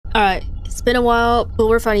Alright, it's been a while, but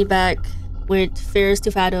we're finally back with Fears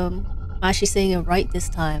to Fathom. I'm actually saying it right this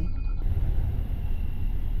time.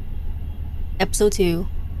 Episode 2.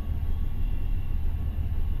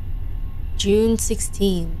 June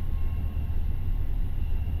 16.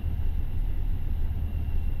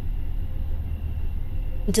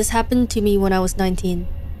 This happened to me when I was 19.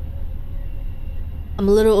 I'm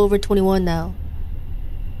a little over 21 now.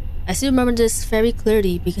 I still remember this very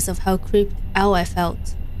clearly because of how creeped out I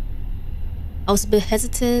felt. I was a bit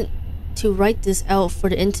hesitant to write this out for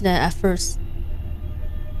the internet at first,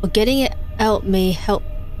 but getting it out may help,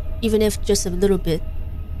 even if just a little bit.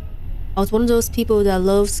 I was one of those people that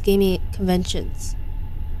loves gaming conventions.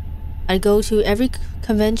 I'd go to every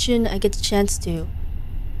convention I get the chance to,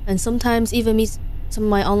 and sometimes even meet some of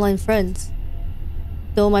my online friends.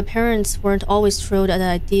 Though my parents weren't always thrilled at the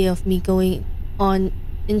idea of me going on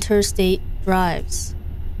interstate drives,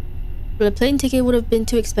 but a plane ticket would have been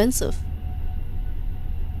too expensive.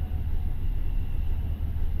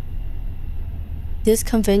 This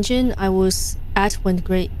convention I was at went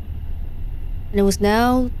great, and it was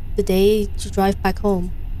now the day to drive back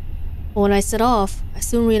home. But when I set off, I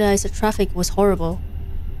soon realized the traffic was horrible.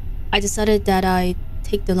 I decided that I'd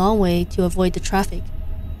take the long way to avoid the traffic.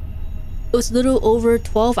 It was a little over a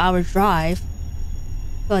 12-hour drive.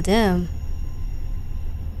 God damn.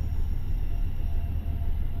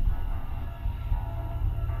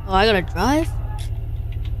 Oh, I gotta drive?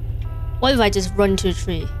 What if I just run into a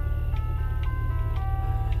tree?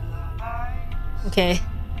 Okay,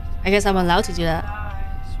 I guess I'm allowed to do that.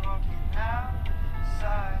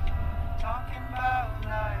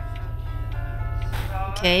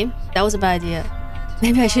 Okay, that was a bad idea.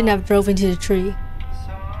 Maybe I shouldn't have drove into the tree.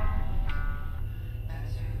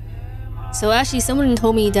 So actually, someone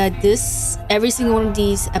told me that every single one of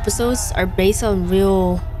these episodes are based on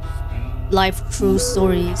real life true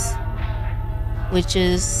stories. Which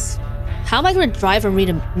is... how am I gonna drive and read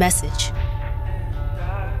a message?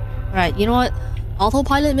 Alright, you know what?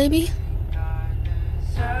 Autopilot, maybe?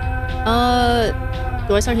 Do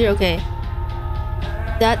I start here? Okay.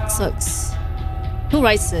 That sucks. Who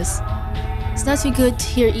writes this? It's not too good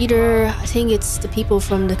here either. I think it's the people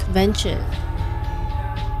from the convention.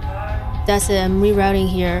 That's it, I'm rerouting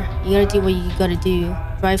here. You gotta do what you gotta do.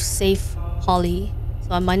 Drive safe, Holly.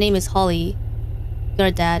 So my name is Holly. You got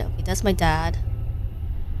a dad. Okay, that's my dad.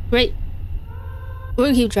 Great. We're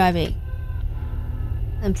gonna keep driving.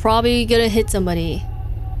 I'm probably gonna hit somebody.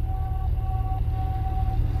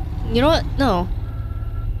 You know what? No.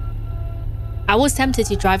 I was tempted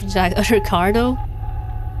to drive into that other car though.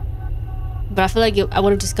 But I feel like I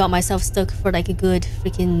would have just got myself stuck for like a good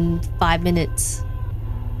freaking 5 minutes.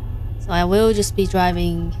 So I will just be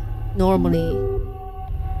driving normally.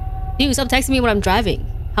 Dude, stop texting me when I'm driving.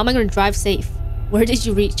 How am I gonna drive safe? Where did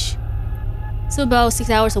you reach? So about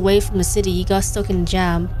 6 hours away from the city, you got stuck in a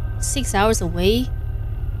jam. 6 hours away?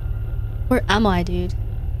 Where am I, dude?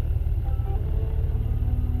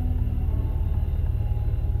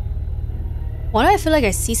 Why do I feel like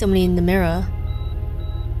I see somebody in the mirror?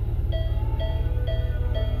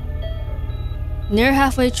 Near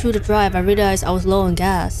halfway through the drive, I realized I was low on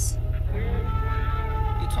gas.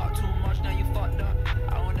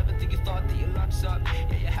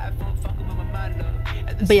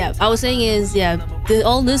 But yeah, I was saying is, yeah,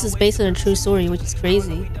 all this is based on a true story, which is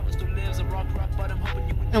crazy.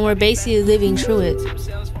 And we're basically living through it.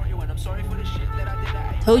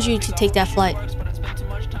 Told you to take that flight.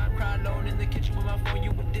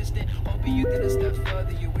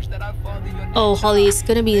 Oh, Holly, it's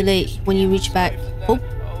gonna be late when you reach back. Hope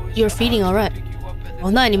you're feeling alright.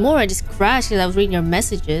 Well, not anymore. I just crashed because I was reading your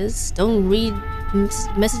messages. Don't read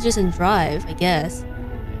messages and drive, I guess.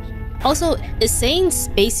 Also, it's saying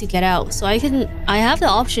space to get out, so I have the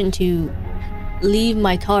option to leave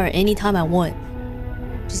my car anytime I want.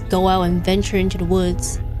 Just go out and venture into the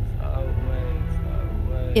woods.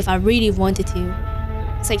 If I really wanted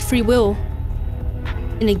to. It's like free will.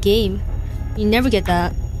 In a game. You never get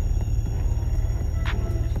that.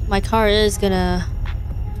 My car is gonna...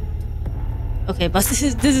 Okay, but this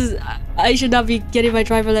is... I should not be getting my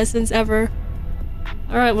driver lessons ever.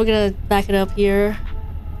 Alright, we're gonna back it up here.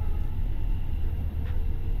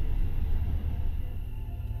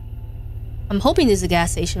 I'm hoping this is a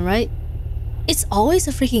gas station, right? It's always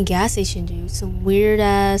a freaking gas station, dude. Some weird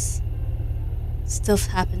ass stuff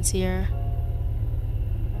happens here.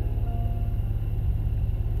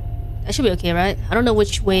 That should be okay, right? I don't know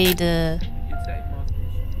which way to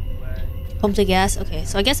pump the gas. Okay,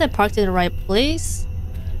 so I guess I parked in the right place.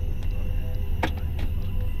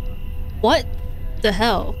 What the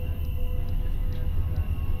hell?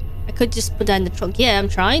 I could just put that in the trunk. Yeah, I'm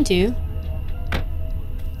trying to.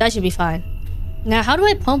 That should be fine. Now, how do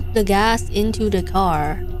I pump the gas into the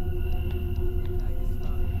car?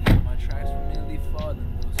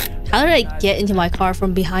 How did I get into my car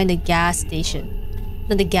from behind the gas station?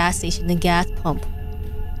 Not the gas station, the gas pump.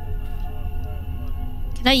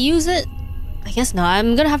 Can I use it? I guess not.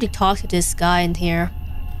 I'm gonna have to talk to this guy in here.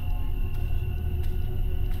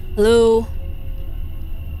 Hello?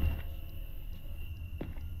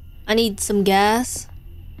 I need some gas.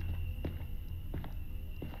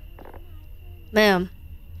 Ma'am.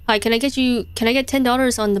 Hi, can I get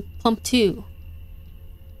 $10 on the pump too?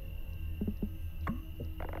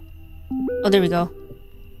 Oh, there we go.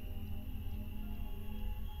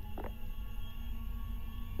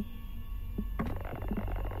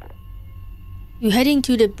 You heading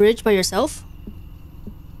to the bridge by yourself?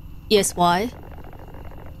 Yes, why?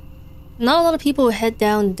 Not a lot of people head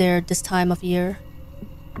down there this time of year.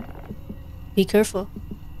 Be careful.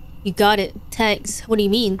 You got it. Thanks. What do you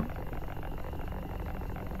mean?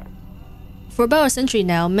 For about a century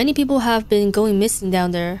now, many people have been going missing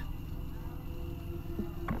down there.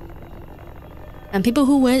 And people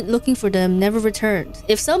who went looking for them never returned.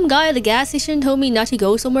 If some guy at the gas station told me not to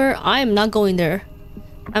go somewhere, I am not going there.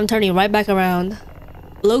 I'm turning right back around.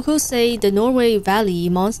 Locals say the Norwood Valley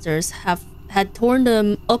monsters had torn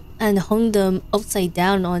them up and hung them upside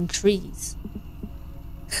down on trees.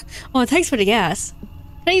 Oh, thanks for the gas.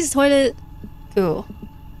 Can I use the toilet? Cool.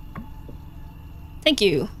 Thank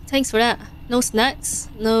you. Thanks for that. No snacks?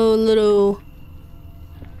 No little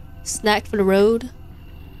snack for the road?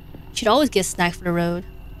 You should always get a snack for the road.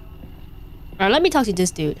 Alright, let me talk to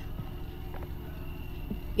this dude.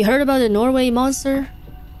 You heard about the Norway monster?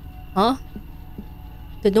 Huh?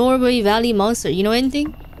 The Norwood Valley monster. You know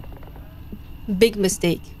anything? Big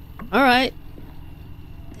mistake. Alright.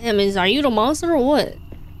 Damn, are you the monster or what?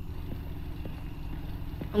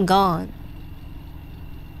 I'm gone.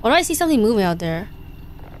 Why do I see something moving out there?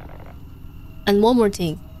 And one more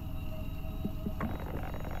thing.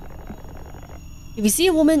 If you see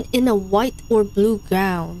a woman in a white or blue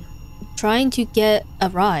gown trying to get a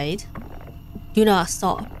ride, do not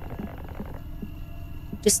stop.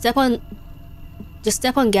 Just step on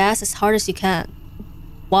gas as hard as you can.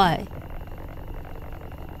 Why?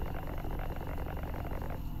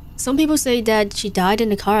 Some people say that she died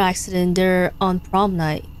in a car accident there on prom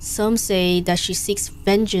night. Some say that she seeks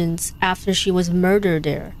vengeance after she was murdered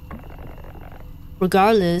there.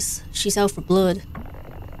 Regardless, she's out for blood.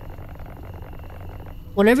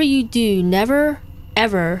 Whatever you do, never,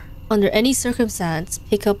 ever, under any circumstance,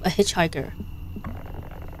 pick up a hitchhiker.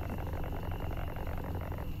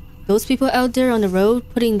 Those people out there on the road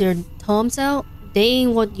putting their thumbs out, they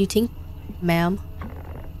ain't what you think, ma'am.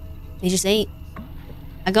 They just ain't.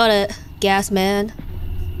 I got a gas man.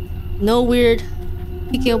 No weird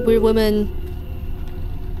picking up weird women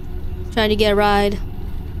trying to get a ride.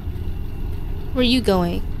 Where are you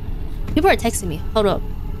going? People are texting me. Hold up.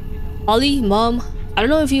 Ollie, Mom, I don't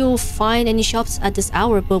know if you'll find any shops at this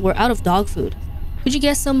hour, but we're out of dog food. Could you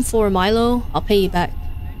get some for Milo? I'll pay you back.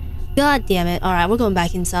 God damn it. Alright, we're going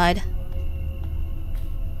back inside.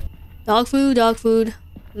 Dog food,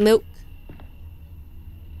 milk,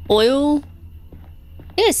 oil.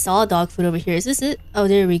 I think I saw dog food over here. Is this it? Oh,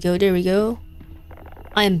 there we go, there we go.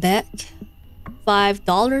 I am back.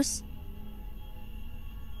 $5.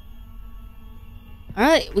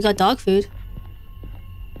 Alright, we got dog food.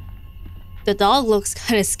 The dog looks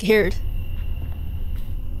kind of scared.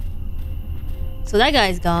 So that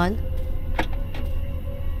guy's gone.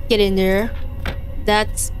 Get in there.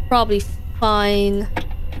 That's probably fine.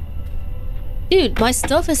 Dude, my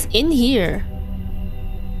stuff is in here.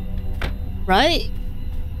 Right?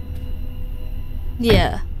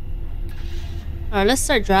 Yeah. Alright, let's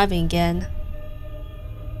start driving again.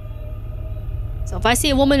 So if I see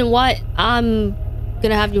a woman in white, I'm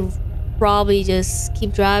gonna have to probably just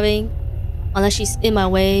keep driving. Unless she's in my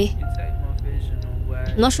way.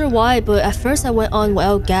 I'm not sure why, but at first I went on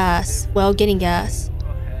while getting gas.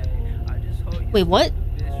 Wait, what?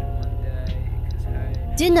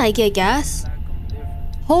 Didn't I get gas?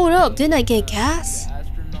 Hold up, didn't I get gas?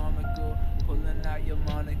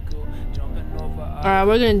 Alright,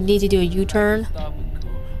 we're gonna need to do a U-turn. I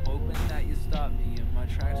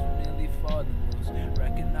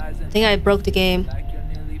think I broke the game.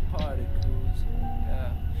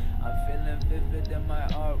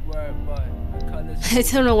 I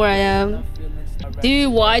don't know where I am.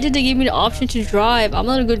 Dude, why did they give me the option to drive? I'm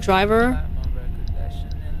not a good driver.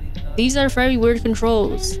 These are very weird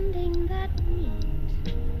controls.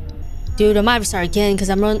 Dude, I might have to start again because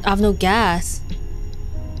I have no gas.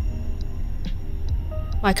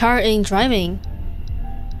 My car ain't driving.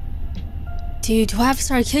 Dude, do I have to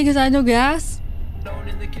start killing because I have no gas?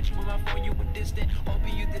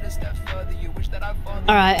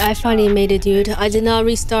 Alright, I finally made it, dude. I did not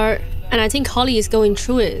restart. And I think Holly is going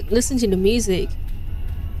through it. Listen to the music.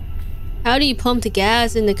 How do you pump the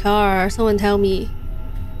gas in the car? Someone tell me.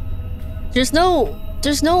 There's no...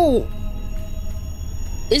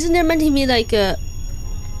 Isn't there meant to be like a...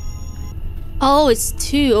 Oh, it's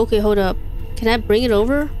 2. Okay, hold up. Can I bring it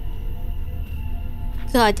over?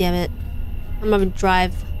 God damn it. I'm gonna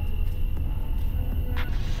drive.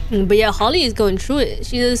 But yeah, Holly is going through it.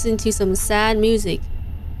 She listens to some sad music.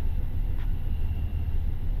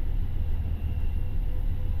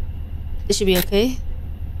 This should be okay.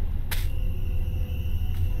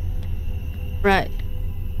 Right.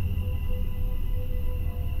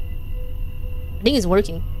 I think it's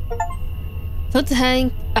working.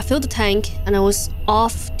 I filled the tank and I was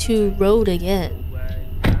off to road again.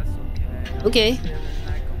 Okay.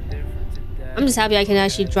 I'm just happy I can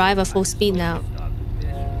actually drive at full speed now.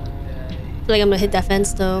 I feel like I'm gonna hit that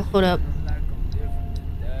fence though. Hold up.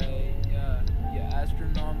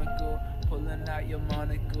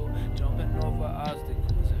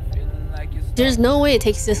 There's no way it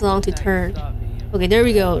takes this long to turn. Okay, there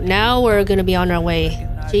we go. Now we're gonna be on our way.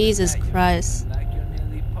 Jesus Christ.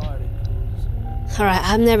 Alright,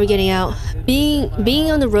 I'm never getting out.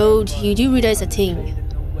 Being on the road, you do realize a thing.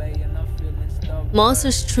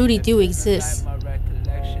 Monsters truly do exist.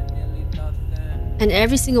 And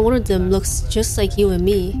every single one of them looks just like you and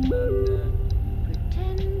me.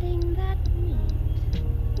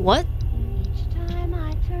 What?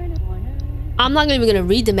 I'm not even gonna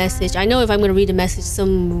read the message. I know if I'm gonna read the message,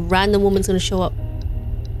 some random woman's gonna show up.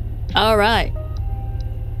 Alright.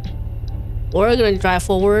 We're gonna drive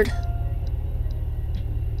forward.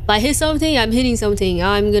 If I hit something, I'm hitting something.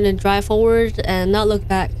 I'm gonna drive forward and not look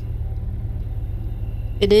back.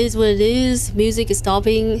 It is what it is. Music is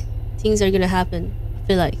stopping. Things are gonna happen. I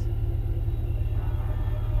feel like.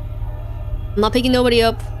 I'm not picking nobody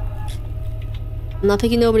up. I'm not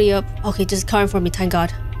picking nobody up. Okay, just a car in front of me, thank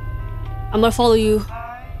God. I'm gonna follow you.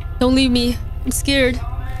 Don't leave me. I'm scared.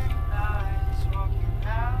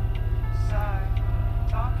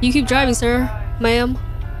 You keep driving, sir. Ma'am.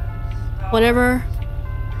 Whatever.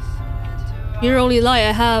 You're the only lie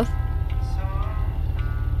I have.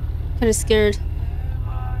 Kinda scared.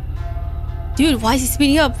 Dude, why is he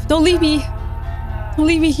speeding up? Don't leave me. Don't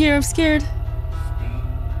leave me here. I'm scared.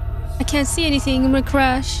 I can't see anything. I'm gonna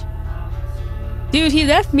crash. Dude, he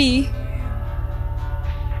left me.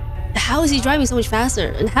 How is he driving so much faster?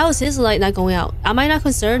 And how is his light not going out? Am I not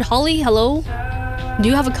concerned? Holly, hello? Do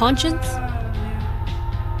you have a conscience?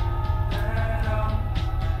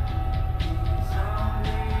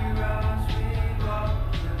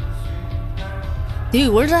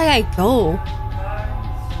 Dude, where did that guy go?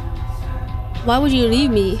 Why would you leave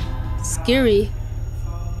me? Scary.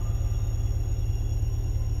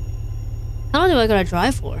 How long do I gotta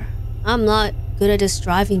drive for? I'm not good at this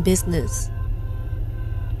driving business.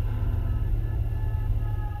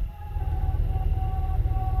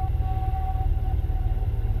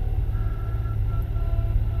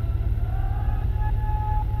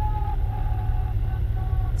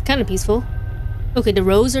 It's kind of peaceful. Okay, the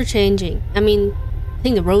roads are changing. I mean, I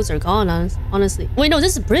think the roads are gone, honestly. Wait, no,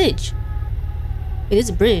 this is a bridge. It is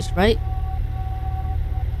a bridge, right?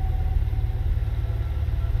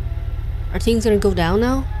 Are things gonna go down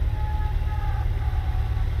now?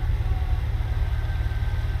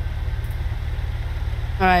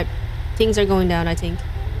 Alright, things are going down, I think.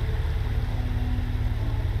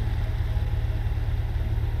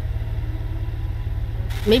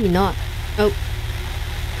 Maybe not. Oh.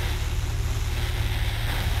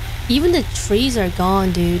 Even the trees are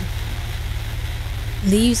gone, dude.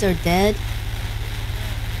 Leaves are dead.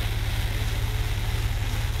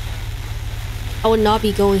 I would not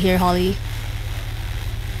be going here, Holly.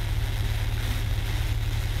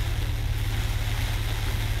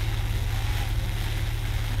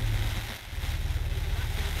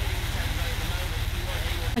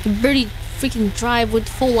 I can barely freaking drive with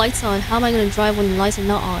full lights on. How am I gonna drive when the lights are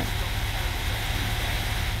not on?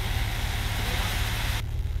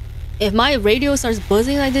 If my radio starts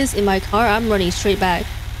buzzing like this in my car, I'm running straight back.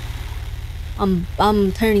 I'm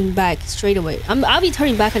turning back straight away. I'll be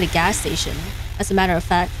turning back at the gas station, as a matter of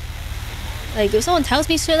fact. Like, if someone tells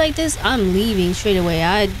me shit like this, I'm leaving straight away.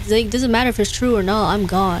 Like, doesn't matter if it's true or not, I'm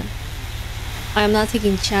gone. I am not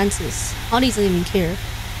taking chances. Holly doesn't even care.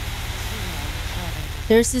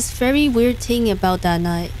 There's this very weird thing about that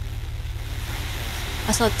night.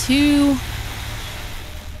 I saw two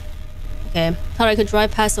Okay, thought I could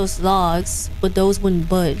drive past those logs, but those wouldn't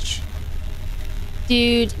budge.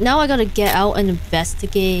 Dude, now I gotta get out and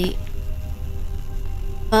investigate.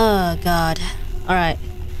 Oh god. Alright.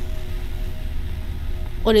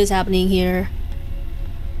 What is happening here?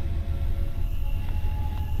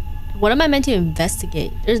 What am I meant to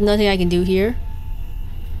investigate? There's nothing I can do here.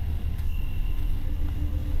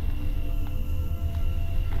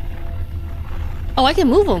 Oh, I can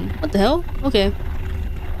move them. What the hell? Okay.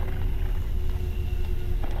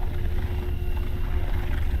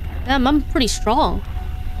 Damn, I'm pretty strong.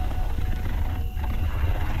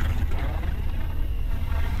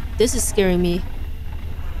 This is scaring me.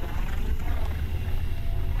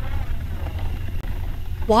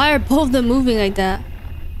 Why are both of them moving like that?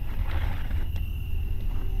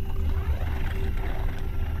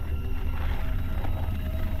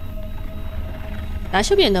 That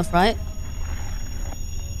should be enough, right?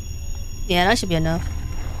 Yeah, that should be enough.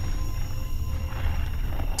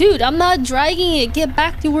 Dude, I'm not dragging it. Get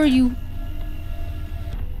back to where you...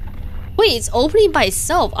 Wait, it's opening by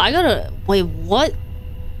itself. I gotta... Wait, what?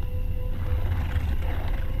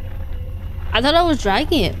 I thought I was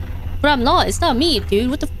dragging it. But I'm not. It's not me, dude.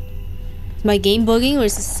 What the... Is my game bugging or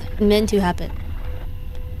is this meant to happen?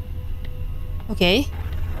 Okay.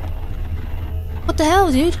 What the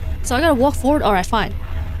hell, dude? So I gotta walk forward? Alright, fine.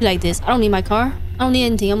 Be like this. I don't need my car. I don't need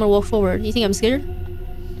anything. I'm gonna walk forward. You think I'm scared?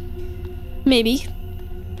 Maybe.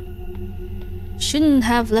 Shouldn't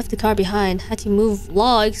have left the car behind. Had to move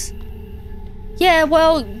logs. Yeah,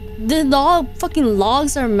 well, the fucking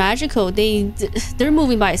logs are magical. They're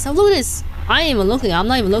moving by itself. Look at this. I ain't even looking. I'm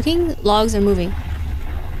not even looking. Logs are moving.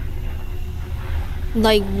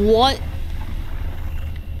 Like, what?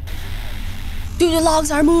 Dude, the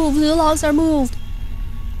logs are moved. The logs are moved.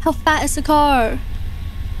 How fat is the car?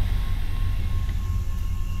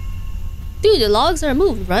 Dude, the logs are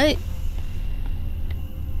moved, right?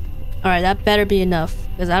 Alright, that better be enough.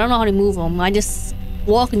 Because I don't know how to move them. I just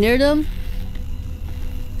walk near them.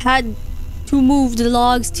 Had to move the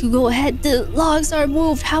logs to go ahead. The logs are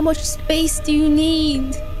moved. How much space do you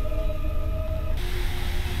need?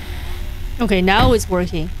 Okay, now it's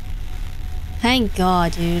working. Thank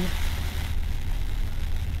God, dude.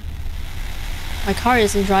 My car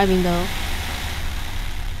isn't driving though.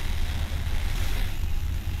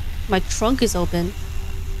 My trunk is open.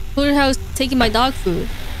 Who the hell is taking my dog food?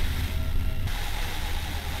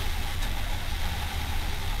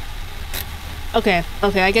 Okay,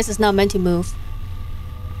 I guess it's not meant to move.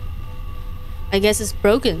 I guess it's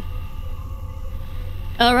broken.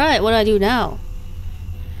 Alright, what do I do now?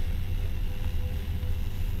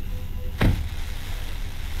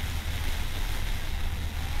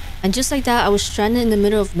 And just like that, I was stranded in the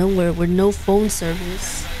middle of nowhere with no phone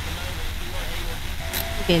service.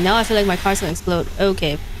 Okay, now I feel like my car's gonna explode.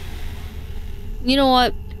 Okay. You know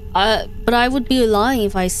what? But I would be lying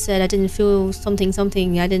if I said I didn't feel something.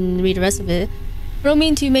 I didn't read the rest of it. I don't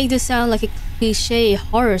mean to make this sound like a cliche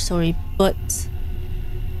horror story, but...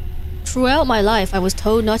 Throughout my life, I was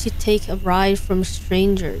told not to take a ride from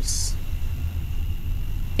strangers.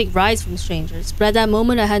 Take rides from strangers, but at that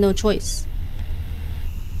moment I had no choice.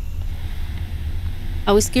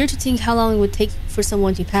 I was scared to think how long it would take for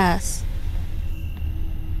someone to pass.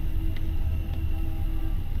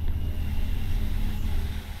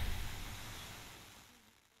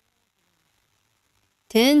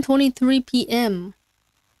 "10:23 p.m.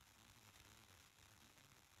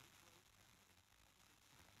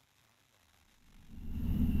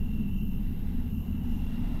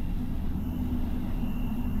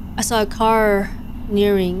 I saw a car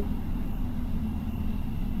nearing.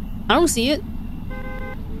 I don't see it.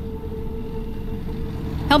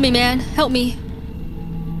 Help me, man. Help me.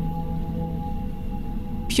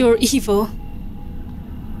 Pure evil.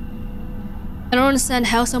 I don't understand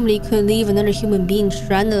how somebody could leave another human being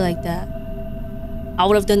stranded like that. I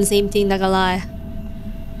would have done the same thing, not gonna lie.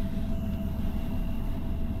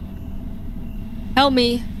 Help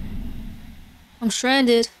me. I'm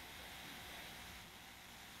stranded.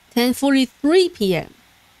 10:43 p.m.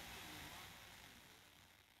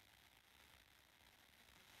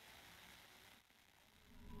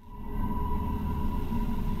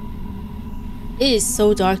 It is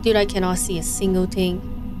so dark, dude. I cannot see a single thing.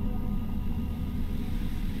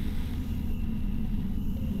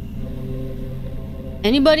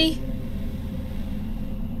 Anybody?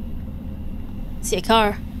 See a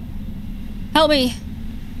car. Help me!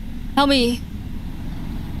 Help me!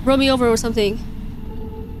 Run me over or something.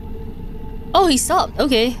 Oh, he stopped.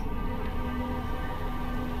 Okay.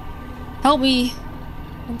 Help me.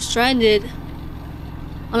 I'm stranded.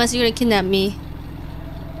 Unless you're gonna kidnap me.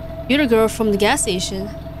 You're the girl from the gas station.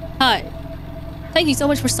 Hi. Thank you so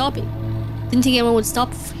much for stopping. Didn't think anyone would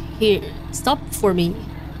stop here. Stop for me.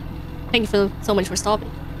 Thank you so much for stopping.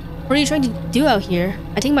 What are you trying to do out here?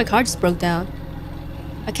 I think my car just broke down.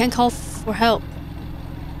 I can't call for help.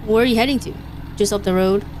 Where are you heading to? Just up the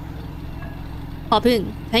road. Hop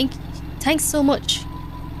in. Thanks so much.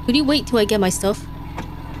 Could you wait till I get my stuff?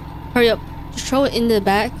 Hurry up. Just throw it in the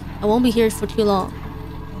back. I won't be here for too long.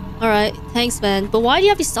 Alright, thanks man. But why do you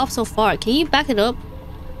have to stop so far? Can you back it up?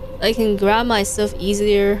 I can grab my stuff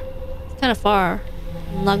easier. It's kind of far.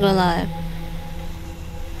 I'm not gonna lie.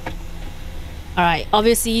 Alright,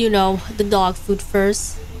 obviously you know the dog food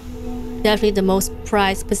first. Definitely the most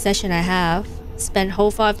prized possession I have. Spent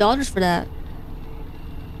whole $5 for that.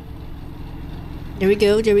 There we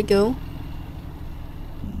go, there we go.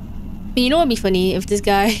 You know what'd be funny? If this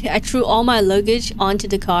guy, I threw all my luggage onto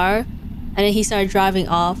the car and then he started driving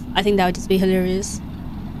off. I think that would just be hilarious.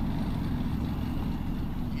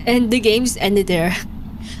 And the game just ended there.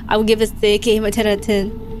 I would give this game a 10 out of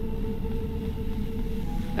 10.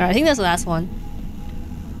 Alright, I think that's the last one.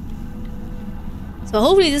 So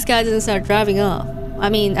hopefully this guy doesn't start driving off. I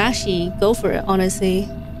mean, actually, go for it, honestly.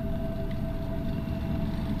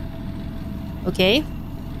 Okay.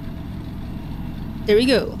 There we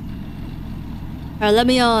go. Alright, let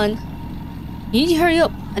me on. You need to hurry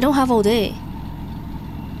up. I don't have all day.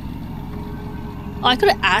 Oh, I could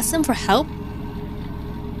have asked him for help.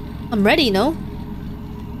 I'm ready, no?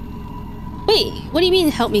 Wait, what do you mean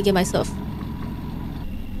help me get my stuff?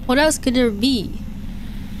 What else could there be?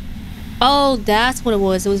 Oh, that's what it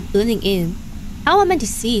was. It was blending in. How am I meant to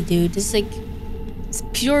see, dude? It's like... it's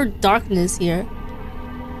pure darkness here.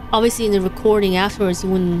 Obviously in the recording afterwards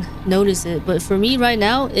you wouldn't notice it. But for me right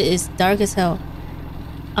now, it is dark as hell.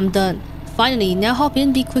 I'm done. Finally, now hop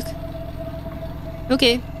in, be quick.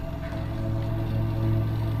 Okay.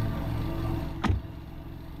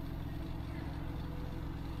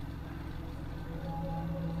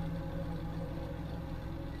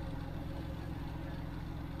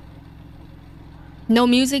 No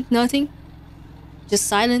music, nothing. Just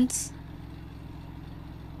silence.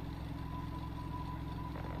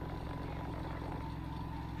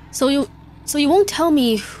 So you won't tell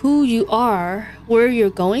me who you are, where you're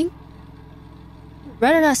going?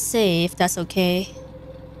 Rather not say, if that's okay.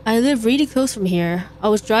 I live really close from here. I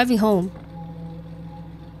was driving home.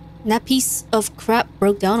 And that piece of crap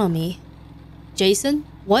broke down on me. Jason?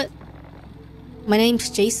 What? My name's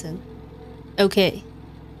Jason. Okay.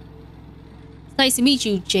 It's nice to meet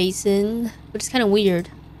you, Jason. But it's kind of weird.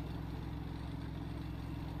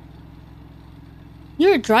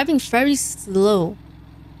 You're driving very slow.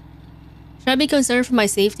 Should I be concerned for my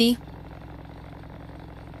safety?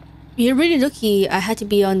 You're really lucky I had to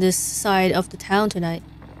be on this side of the town tonight.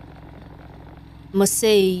 I must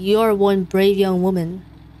say, you're one brave young woman.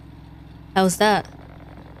 How's that?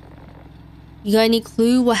 You got any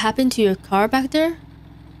clue what happened to your car back there?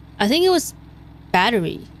 I think it was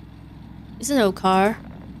battery. It's an old car.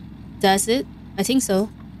 That's it? I think so.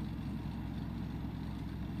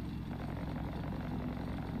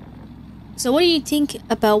 So what do you think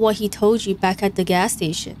about what he told you back at the gas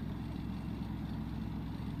station?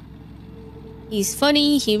 He's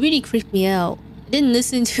funny, he really creeped me out. I didn't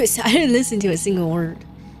listen to a single word.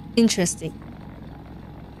 Interesting.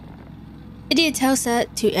 Idiot tells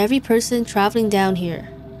that to every person traveling down here.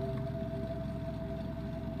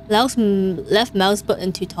 Left mouse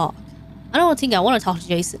button to talk. I don't think I want to talk to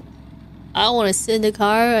Jason. I want to sit in the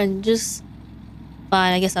car and just...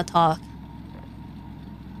 fine, I guess I'll talk.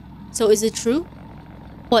 So is it true?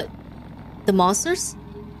 What? The monsters?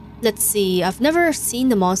 Let's see, I've never seen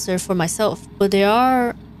the monster for myself, but there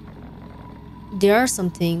are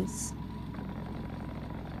some things.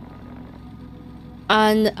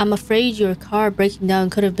 And I'm afraid your car breaking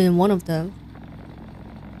down could have been one of them.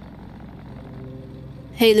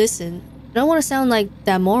 Hey, listen, I don't want to sound like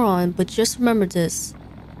that moron, but just remember this.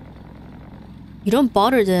 You don't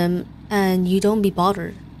bother them, and you don't be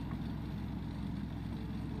bothered.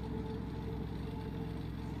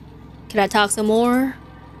 Can I talk some more?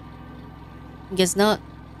 Guess not.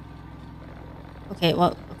 Okay,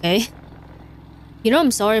 well, okay. You know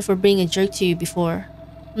I'm sorry for being a jerk to you before.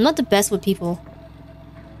 I'm not the best with people.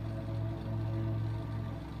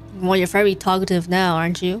 Well, you're very talkative now,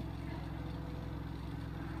 aren't you?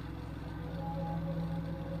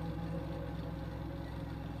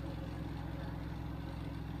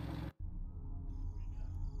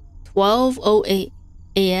 "12:08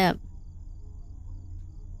 a.m.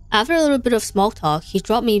 After a little bit of small talk, he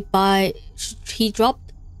dropped me by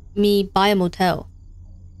a motel.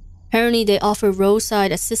 Apparently they offer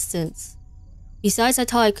roadside assistance. Besides, I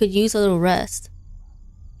thought I could use a little rest.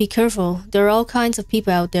 Be careful, there are all kinds of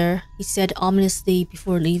people out there, he said ominously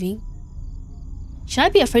before leaving. Should I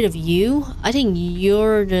be afraid of you? I think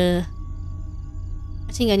you're the...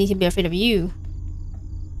 I think I need to be afraid of you.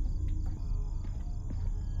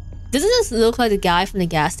 Doesn't this look like the guy from the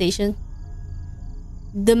gas station?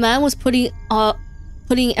 The man was putting out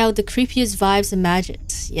the creepiest vibes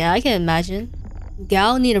imagined. Yeah, I can imagine.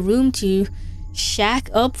 Gal need a room to shack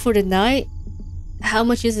up for the night? How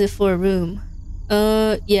much is it for a room?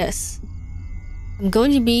 Yes. I'm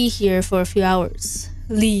going to be here for a few hours.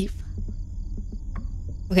 Leave.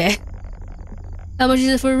 Okay. How much is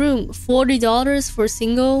it for a room? $40 for a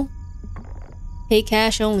single? Pay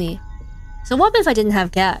cash only. So what if I didn't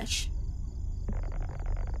have cash?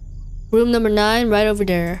 Room number 9, right over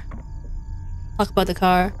there. Talk about the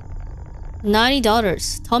car.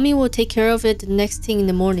 $90. Tommy will take care of it the next thing in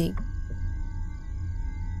the morning.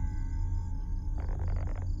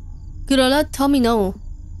 Could I let Tommy know?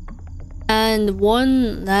 And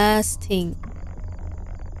one last thing.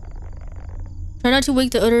 Try not to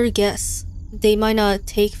wake the other guests. They might not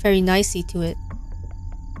take very nicely to it.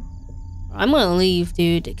 I'm gonna leave,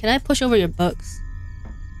 dude. Can I push over your books?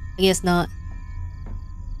 I guess not.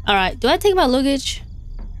 Alright, do I take my luggage?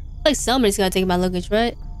 Like somebody's gotta take my luggage,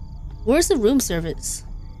 right? Where's the room service?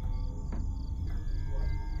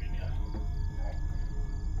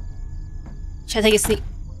 Should I take a sneak?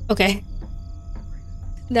 Okay.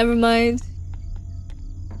 Never mind.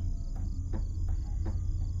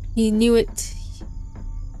 He knew it.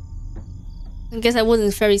 I guess I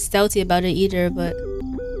wasn't very stealthy about it either, but...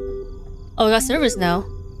 Oh, I got service now.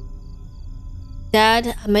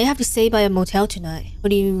 Dad, I may have to stay by a motel tonight. What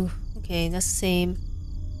do you... Okay, that's the same.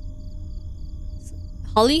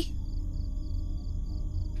 Holly?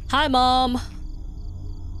 Hi, Mom.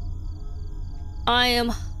 I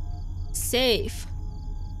am safe.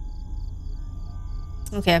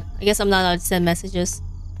 Okay, I guess I'm not allowed to send messages.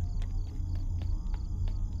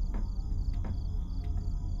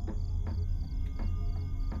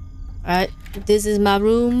 Alright, this is my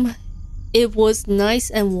room. It was nice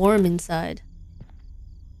and warm inside.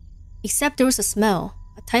 Except there was a smell.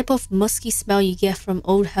 A type of musky smell you get from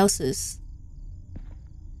old houses.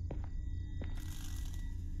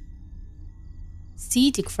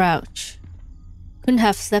 See to crouch. Couldn't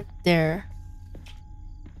have slept there.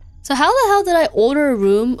 So how the hell did I order a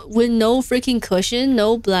room with no freaking cushion,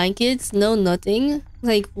 no blankets, no nothing?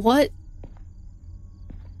 Like, what?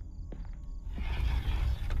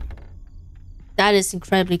 That is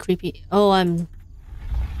incredibly creepy. Oh,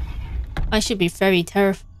 I should be very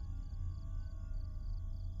terrified.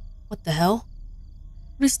 What the hell?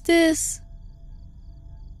 What is this?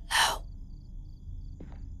 Hello?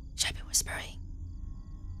 Should I be whispering?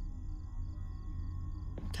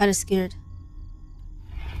 I'm kinda scared.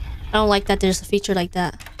 I don't like that there's a feature like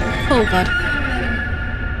that. Oh god.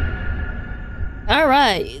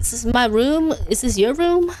 Alright, is this my room? Is this your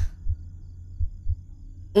room?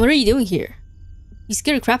 What are you doing here? You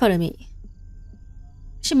scared the crap out of me.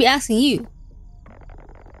 I should be asking you.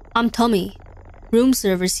 I'm Tommy, room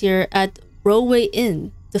service here at Rayll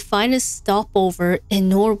Inn, the finest stopover in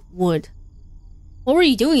Norwood. What were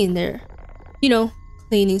you doing in there? You know,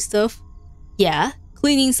 cleaning stuff. Yeah,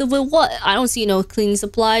 cleaning stuff with what? I don't see no cleaning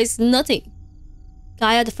supplies, nothing.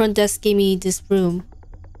 Guy at the front desk gave me this room.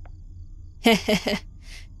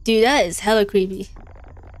 Dude, that is hella creepy.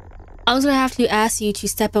 I was gonna have to ask you to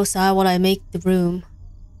step outside while I make the room.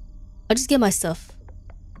 I'll just get my stuff.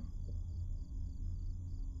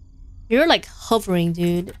 You're like hovering,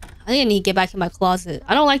 dude. I think I need to get back in my closet.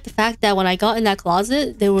 I don't like the fact that when I got in that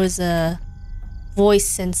closet, there was a voice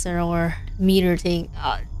sensor or meter thing.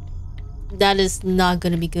 That is not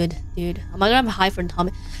gonna be good, dude. Am I gonna have a high for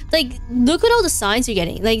Tommy? Like, look at all the signs you're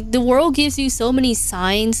getting. Like, the world gives you so many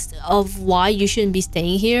signs of why you shouldn't be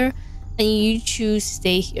staying here, and you choose to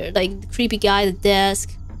stay here. Like, the creepy guy at the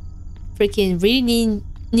desk. Freaking really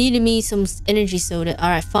needed me some energy soda.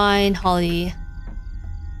 Alright, fine, Holly.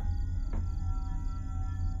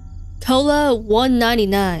 Cola,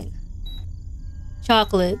 $1.99.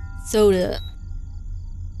 Chocolate, soda.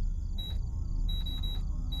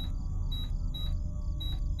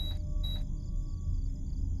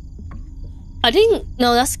 I think...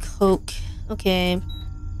 No, that's Coke. Okay.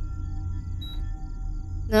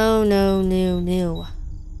 No.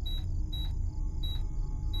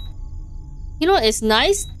 You know what? It's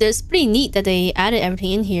nice. It's pretty neat that they added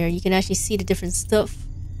everything in here. You can actually see the different stuff.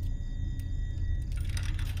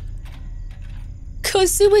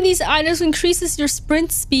 Consuming these items increases your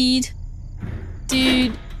sprint speed.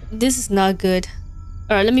 Dude, this is not good.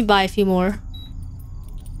 Alright, let me buy a few more.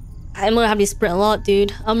 I'm gonna have to sprint a lot,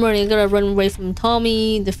 dude. I'm gonna run away from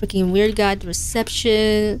Tommy, the freaking weird guy at the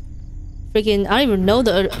reception. Freaking, I don't even know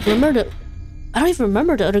I don't even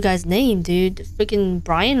remember the other guy's name, dude. Freaking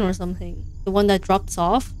Brian or something. The one that dropped us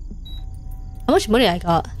off. How much money I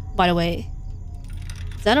got, by the way?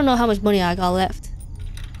 'Cause I don't know how much money I got left.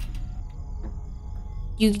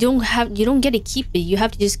 You don't get to keep it. You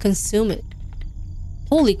have to just consume it.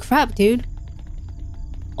 Holy crap, dude.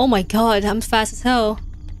 Oh my god, I'm fast as hell.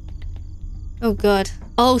 Oh god.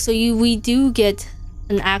 Oh, so we do get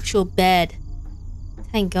an actual bed.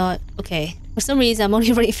 Thank god. Okay. For some reason, I'm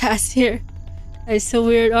only running fast here. That's so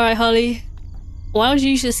weird. Alright, Holly. Why don't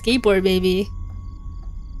you use your skateboard, baby?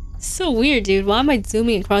 So weird, dude. Why am I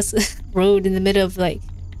zooming across the road in the middle of, like,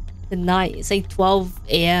 the night? It's like 12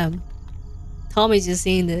 a.m. Tommy's just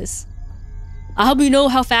seeing this. I hope you know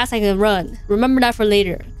how fast I can run. Remember that for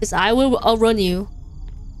later. Because I will outrun you.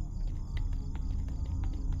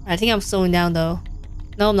 I think I'm slowing down, though.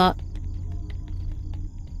 No, I'm not.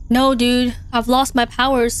 No, dude. I've lost my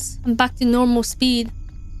powers. I'm back to normal speed.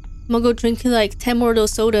 I'm gonna go drink like 10 more of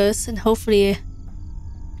those sodas and hopefully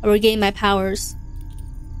I regain my powers.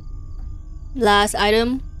 Last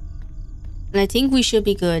item. And I think we should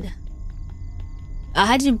be good. I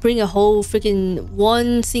had to bring a whole freaking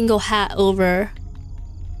one single hat over.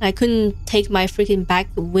 I couldn't take my freaking bag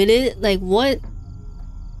with it. Like, what?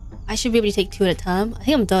 I should be able to take 2 at a time. I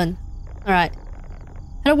think I'm done. Alright.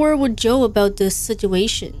 Had a word with Joe about this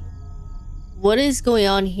situation. What is going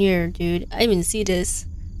on here, dude? I didn't even see this.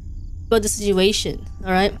 About the situation,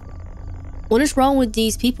 alright? What is wrong with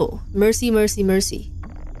these people? Mercy, mercy, mercy.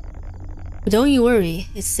 But don't you worry.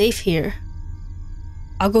 It's safe here.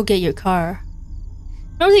 I'll go get your car.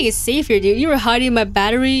 I don't think it's safe here, dude. You were hiding in my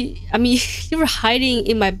battery. I mean, you were hiding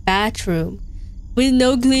in my bathroom with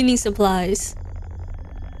no cleaning supplies.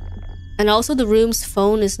 And also the room's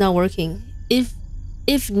phone is not working.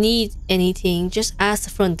 If need anything, just ask the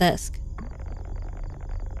front desk.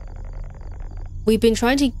 We've been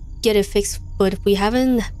trying to get it fixed, but we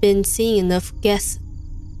haven't been seeing enough guests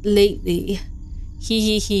lately.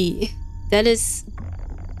 He. That is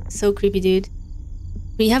so creepy, dude.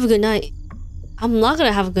 But you have a good night. I'm not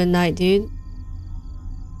gonna have a good night, dude.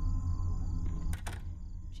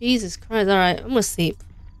 Jesus Christ. Alright, I'm gonna sleep.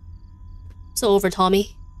 So over,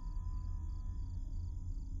 Tommy.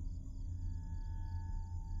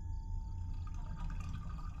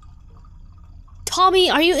 Tommy,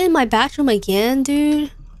 are you in my bathroom again,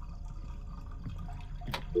 dude?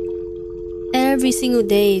 Every single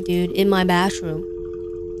day, dude, in my bathroom.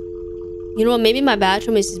 You know what? Maybe my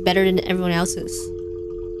bathroom is just better than everyone else's.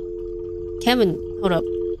 Kevin, hold up.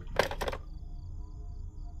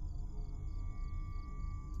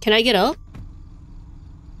 Can I get up?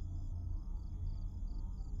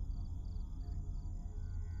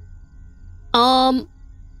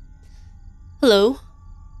 Hello?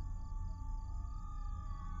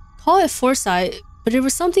 Call it foresight, but there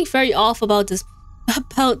was something very off about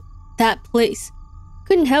that place.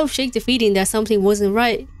 Couldn't help shake the feeling that something wasn't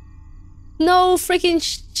right. No freaking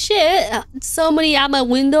shit. Somebody at my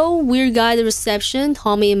window, weird guy at the reception,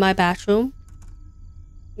 Tommy in my bathroom.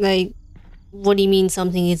 Like, what do you mean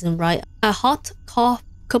something isn't right? A hot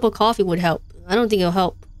cup of coffee would help. I don't think it'll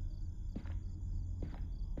help.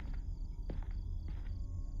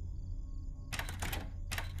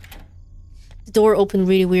 The door opened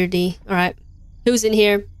really weirdly. Alright. Who's in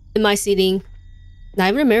here? In my seating. Not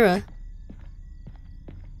even a mirror.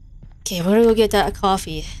 Okay, we're gonna go get that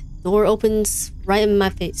coffee. Door opens right in my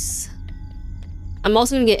face. I'm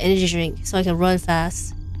also gonna get energy drink so I can run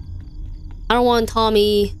fast. I don't want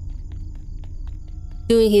Tommy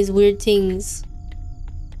doing his weird things.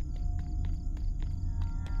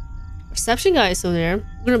 Reception guy is still there.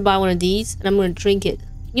 I'm gonna buy one of these and I'm gonna drink it.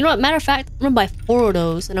 You know what? Matter of fact, I'm gonna buy 4 of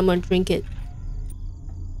those and I'm gonna drink it.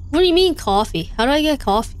 What do you mean coffee? How do I get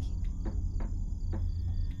coffee?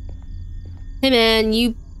 Hey man,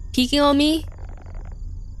 you peeking on me?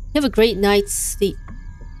 You have a great night's sleep.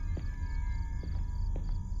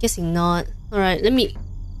 Guessing not. Alright, let me...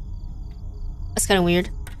 That's kind of weird.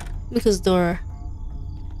 Let me close the door.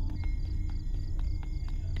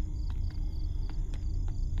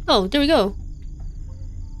 Oh, there we go.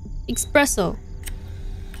 Espresso.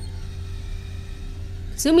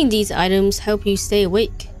 Assuming these items help you stay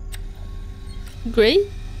awake. Great.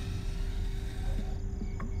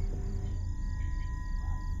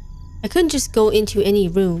 I couldn't just go into any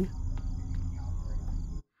room.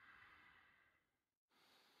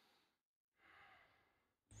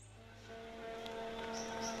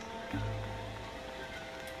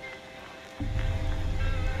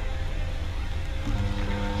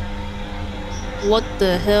 What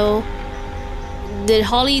the hell? Did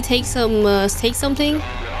Holly take something?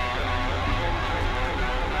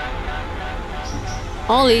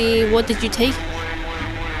 Holly, what did you take?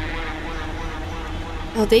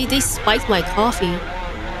 Oh, they spiked my coffee.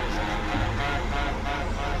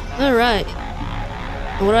 Alright.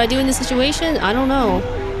 What do I do in this situation? I don't know.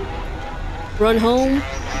 Run home?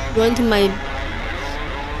 Run to my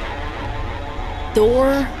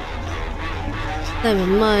door? Never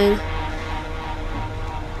mind.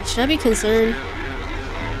 Should I be concerned?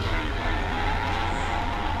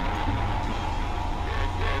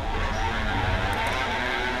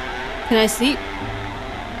 Can I sleep?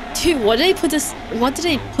 Dude, what did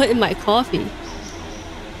they put in my coffee?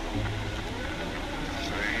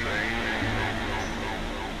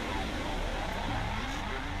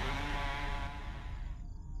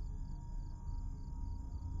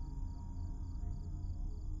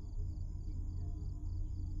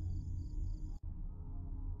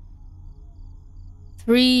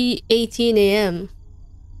 "3:18 a.m.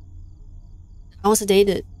 I was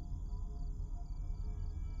sedated.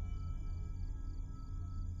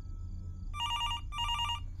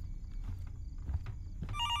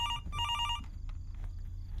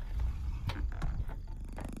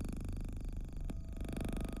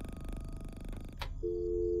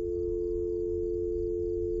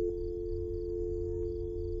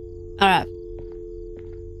 Alright.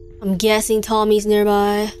 I'm guessing Tommy's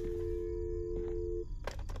nearby.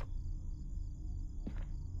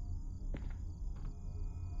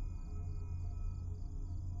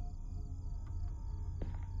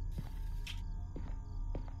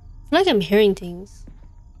 I feel like I'm hearing things.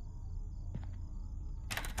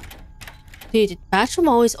 Dude, the bathroom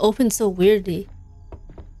always opens so weirdly.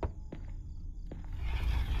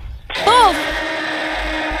 Oh!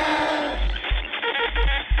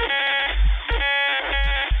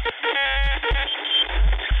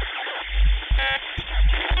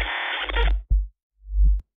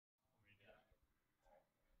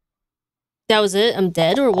 That was it? I'm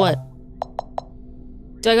dead or what?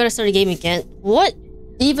 Do I gotta start a game again? What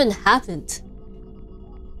even happened?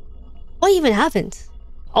 What even happened?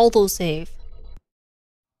 Autosave.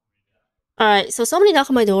 Alright, so somebody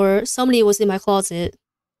knocked on my door. Somebody was in my closet.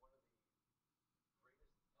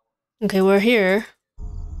 Okay, we're here.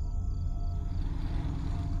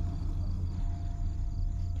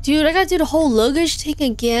 Dude, I gotta do the whole luggage thing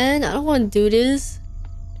again. I don't want to do this.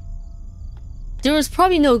 There was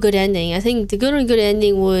probably no good ending. I think the good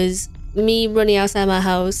ending was me running outside my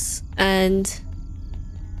house and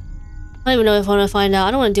I don't even know if I want to find out.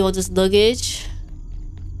 I don't want to deal with this luggage.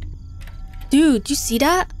 Dude, you see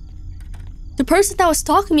that? The person that was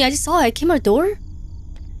stalking me, I just saw it. I came out the door.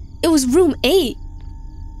 It was room 8.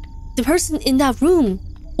 The person in that room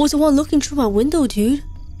was the one looking through my window, dude.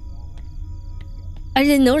 I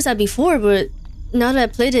didn't notice that before, but now that I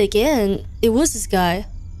played it again, it was this guy.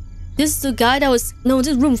 This is the guy that was... No,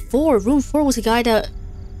 this is room 4. Room 4 was the guy that...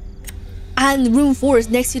 And room 4 is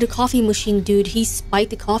next to the coffee machine, dude. He spiked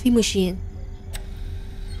the coffee machine.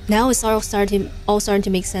 Now it's all starting to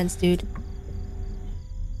make sense, dude.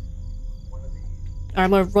 Alright, I'm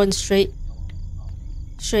gonna run straight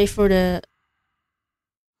for the...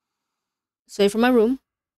 Straight for my room.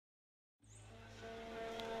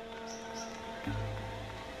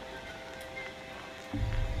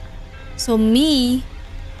 So me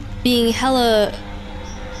being hella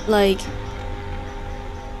like,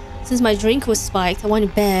 since my drink was spiked, I went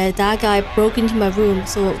to bed. That guy broke into my room.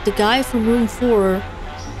 So the guy from room 4,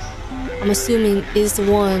 I'm assuming, is the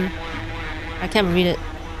one. I can't read it.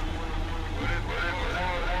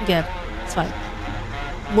 Okay, it's fine.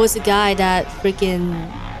 Was the guy that freaking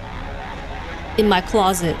in my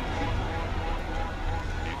closet.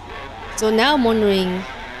 So now I'm wondering,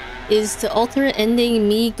 is the alternate ending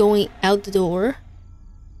me going out the door?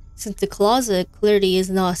 Since the closet clearly is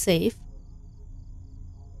not safe.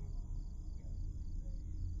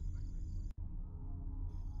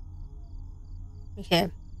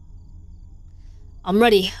 Okay. I'm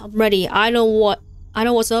ready. I know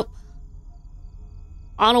what's up.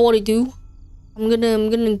 I know what to do. I'm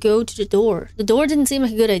gonna go to the door. The door didn't seem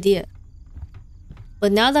like a good idea.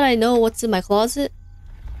 But now that I know what's in my closet...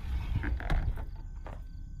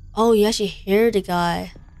 Oh, you actually hear the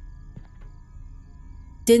guy.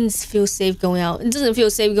 Didn't feel safe going out. It doesn't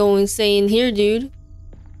feel safe staying here, dude.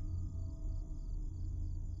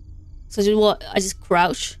 So just what? I just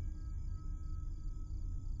crouch?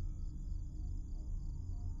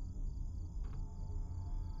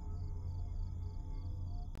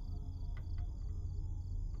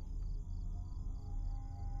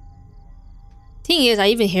 Thing is, I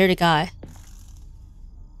even hear the guy.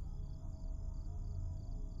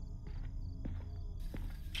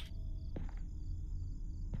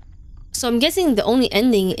 So I'm guessing the only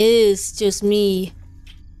ending is just me.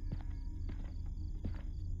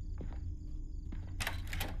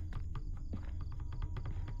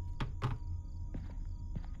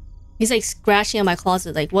 He's like scratching at my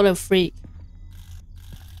closet, like what a freak.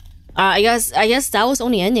 I guess that was the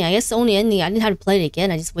only ending. I guess the only ending. I didn't have to play it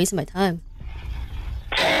again. I just wasted my time.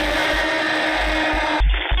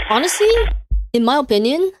 Honestly, in my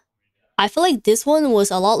opinion, I feel like this one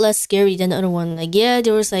was a lot less scary than the other one. Like, yeah,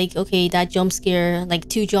 there was like, okay, that jump scare, like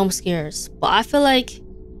 2 jump scares. But I feel like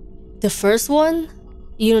the first one,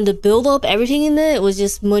 you know, the build up, everything in it was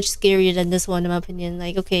just much scarier than this one, in my opinion.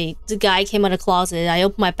 Like, okay, the guy came out of the closet. I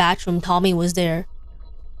opened my bathroom. Tommy was there.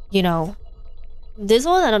 You know, this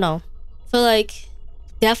one, I don't know. I feel like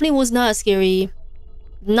definitely was not scary.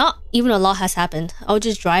 Not even a lot has happened. I was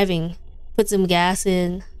just driving, put some gas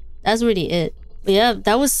in. That's really it. But yeah,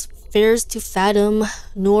 that was Fares to Fathom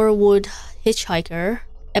Norwood Hitchhiker,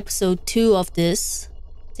 episode 2 of this.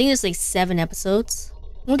 I think there's like 7 episodes.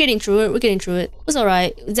 We're getting through it. It was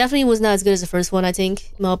alright. It definitely was not as good as the first one, I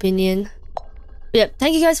think, in my opinion. But yeah,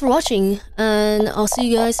 thank you guys for watching, and I'll see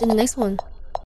you guys in the next one.